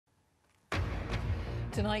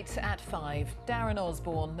Tonight at 5, Darren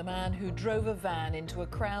Osborne, the man who drove a van into a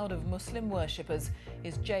crowd of Muslim worshippers,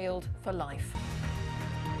 is jailed for life.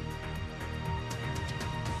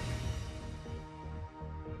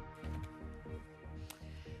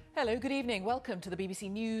 Hello, good evening. Welcome to the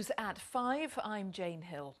BBC News at 5. I'm Jane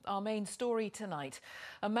Hill. Our main story tonight: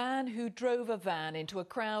 a man who drove a van into a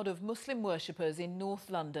crowd of Muslim worshippers in North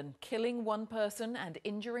London, killing one person and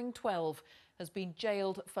injuring 12, has been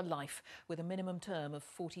jailed for life with a minimum term of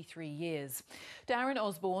 43 years. Darren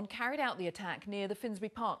Osborne carried out the attack near the Finsbury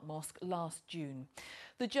Park Mosque last June.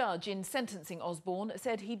 The judge in sentencing Osborne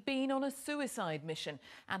said he'd been on a suicide mission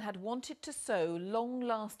and had wanted to sow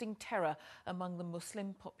long-lasting terror among the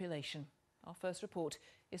Muslim population. Our first report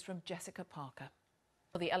is from Jessica Parker.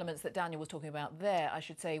 The elements that Daniel was talking about there, I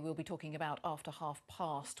should say, we'll be talking about after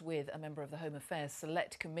past with a member of the Home Affairs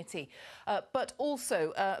Select Committee. But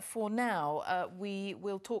also, for now, we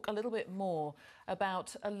will talk a little bit more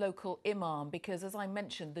about a local imam, because, as I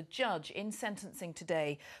mentioned, the judge in sentencing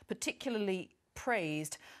today particularly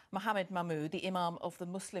praised Mohammed Mahmood, the Imam of the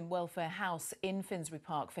Muslim Welfare House in Finsbury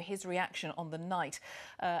Park, for his reaction on the night.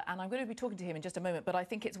 And I'm going to be talking to him in just a moment, but I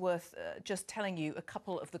think it's worth just telling you a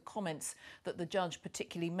couple of the comments that the judge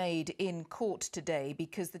particularly made in court today,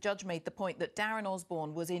 because the judge made the point that Darren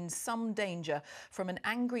Osborne was in some danger from an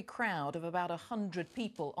angry crowd of about 100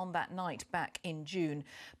 people on that night back in June.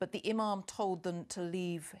 But the Imam told them to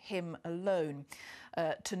leave him alone,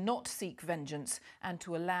 to not seek vengeance, and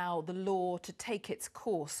to allow the law to take its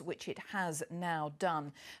course, which it has now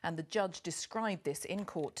done. And the judge described this in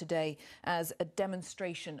court today as a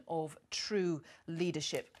demonstration of true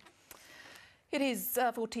leadership. It is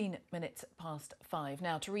 14 minutes past 5.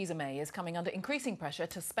 Now, Theresa May is coming under increasing pressure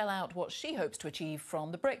to spell out what she hopes to achieve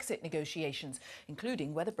from the Brexit negotiations,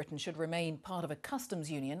 including whether Britain should remain part of a customs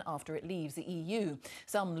union after it leaves the EU.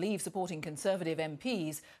 Some Leave-supporting Conservative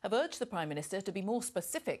MPs have urged the Prime Minister to be more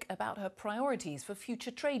specific about her priorities for future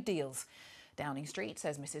trade deals. Downing Street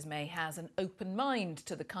says Mrs May has an open mind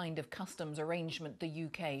to the kind of customs arrangement the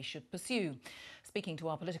UK should pursue. Speaking to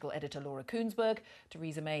our political editor Laura Kuenssberg,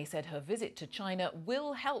 Theresa May said her visit to China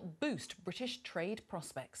will help boost British trade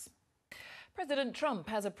prospects. President Trump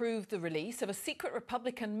has approved the release of a secret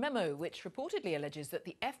Republican memo which reportedly alleges that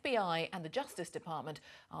the FBI and the Justice Department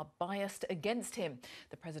are biased against him.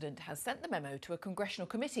 The president has sent the memo to a congressional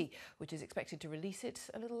committee, which is expected to release it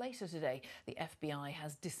a little later today. The FBI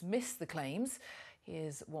has dismissed the claims.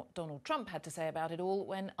 Here's what Donald Trump had to say about it all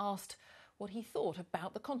when asked what he thought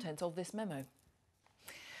about the contents of this memo.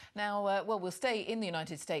 Now, we'll stay in the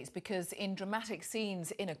United States, because in dramatic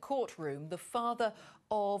scenes in a courtroom, the father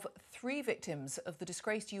of 3 victims of the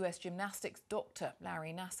disgraced US gymnastics doctor,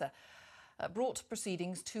 Larry Nassar, brought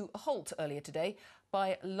proceedings to a halt earlier today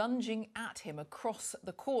by lunging at him across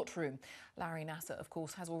the courtroom. Larry Nassar, of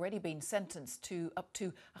course, has already been sentenced to up to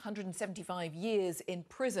 175 years in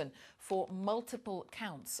prison for multiple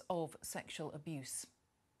counts of sexual abuse.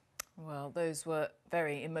 Well, those were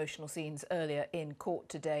very emotional scenes earlier in court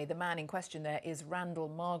today. The man in question there is Randall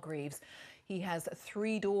Margreaves. He has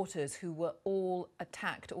 3 daughters who were all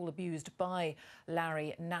attacked, all abused by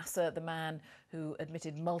Larry Nassar, the man who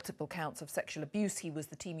admitted multiple counts of sexual abuse. He was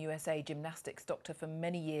the Team USA gymnastics doctor for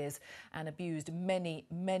many years and abused many,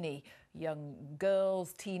 many young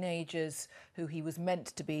girls, teenagers who he was meant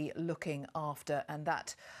to be looking after. And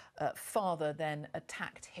that father then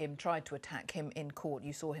attacked him, tried to attack him in court.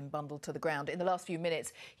 You saw him bundled to the ground. In the last few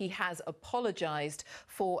minutes, he has apologised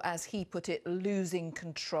for, as he put it, losing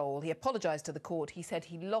control. He apologised to the court. He said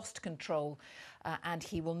he lost control and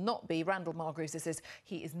he will not be, Randall Margreaves says,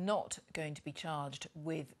 he is not going to be charged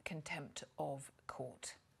with contempt of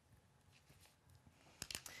court.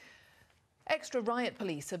 Extra riot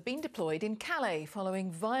police have been deployed in Calais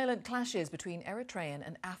following violent clashes between Eritrean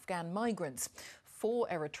and Afghan migrants. 4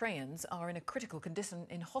 Eritreans are in a critical condition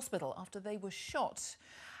in hospital after they were shot.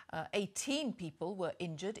 18 people were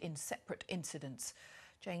injured in separate incidents.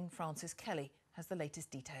 Jane Francis Kelly has the latest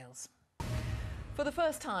details. For the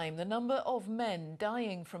first time, the number of men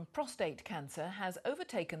dying from prostate cancer has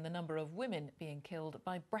overtaken the number of women being killed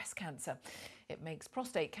by breast cancer. It makes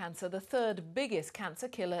prostate cancer the 3rd biggest cancer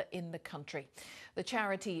killer in the country. The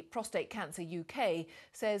charity Prostate Cancer UK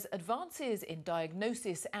says advances in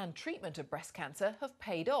diagnosis and treatment of breast cancer have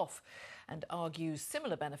paid off, and argues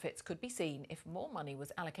similar benefits could be seen if more money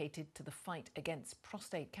was allocated to the fight against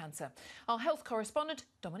prostate cancer. Our health correspondent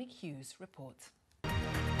Dominic Hughes reports.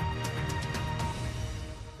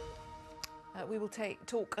 We will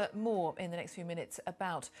talk more in the next few minutes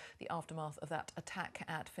about the aftermath of that attack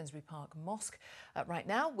at Finsbury Park Mosque. Right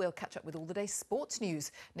now, we'll catch up with all the day's sports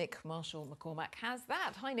news. Nick Marshall-McCormack has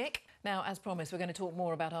that. Hi, Nick. Now, as promised, we're going to talk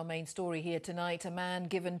more about our main story here tonight. A man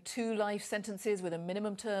given 2 life sentences with a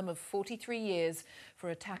minimum term of 43 years for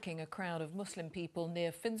attacking a crowd of Muslim people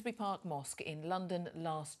near Finsbury Park Mosque in London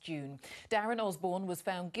last June. Darren Osborne was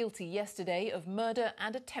found guilty yesterday of murder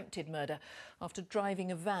and attempted murder after driving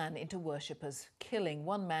a van into worshippers, killing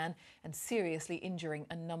 1 man and seriously injuring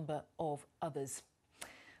a number of others.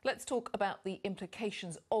 Let's talk about the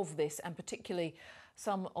implications of this and particularly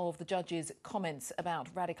some of the judge's comments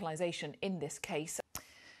about radicalisation in this case.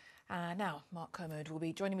 Now, Mark Kermode will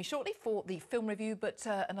be joining me shortly for the film review, but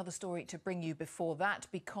another story to bring you before that,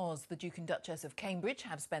 because the Duke and Duchess of Cambridge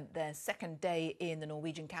have spent their 2nd day in the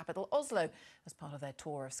Norwegian capital, Oslo, as part of their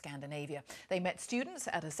tour of Scandinavia. They met students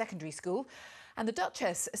at a secondary school, and the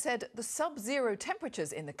Duchess said the sub-zero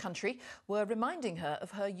temperatures in the country were reminding her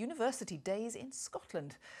of her university days in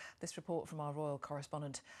Scotland. This report from our royal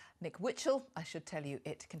correspondent, Nick Witchell. I should tell you,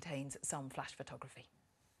 it contains some flash photography.